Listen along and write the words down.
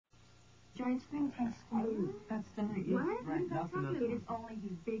Giant Spring Press Square. That's the What? Right, nothing. It is only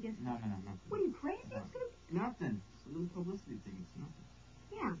the biggest... No, nothing. What, are you crazy? No. It's gonna... Nothing. It's a little publicity thing. It's nothing.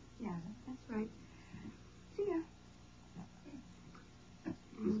 Yeah, that's right. See ya.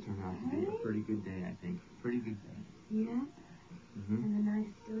 This turned out to be a pretty good day, I think. Pretty good day. Yeah? Mm-hmm. And the night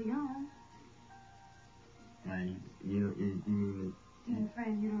is still young. You mean... Dear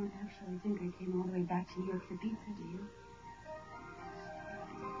friend, you don't actually think I came all the way back to New York for pizza, do you?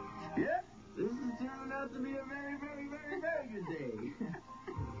 Yeah, this is turning out to be a very, very, very, very good day.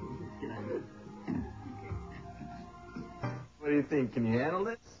 What do you think? Can you handle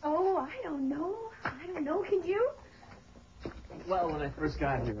this? Oh, I don't know. Can you? Well, when I first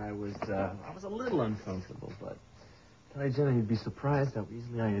got here, I was a little uncomfortable, but tell you, Jenna, you'd be surprised how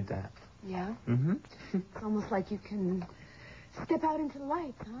easily I adapt. Yeah? Mm-hmm. It's almost like you can step out into the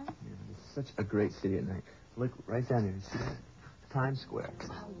light, huh? Yeah, it's such a great city at night. Look, right down here. See that? Times Square.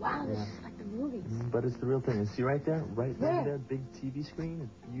 Oh, wow, this is like the movies. But it's the real thing. And see right there? Right Where? over there, big TV screen,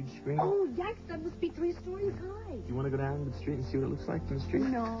 a huge screen. Oh, yikes, that must be 3 stories high. Do you want to go down the street and see what it looks like from the street?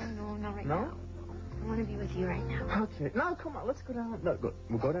 No, not right now. I want to be with you right now. Okay. No, come on. Let's go down. No,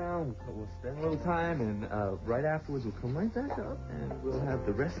 we'll go down. We'll spend a little time, and right afterwards, we'll come right back up, and we'll have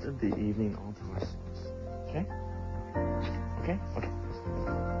the rest of the evening all to ourselves. Okay? Okay? Okay.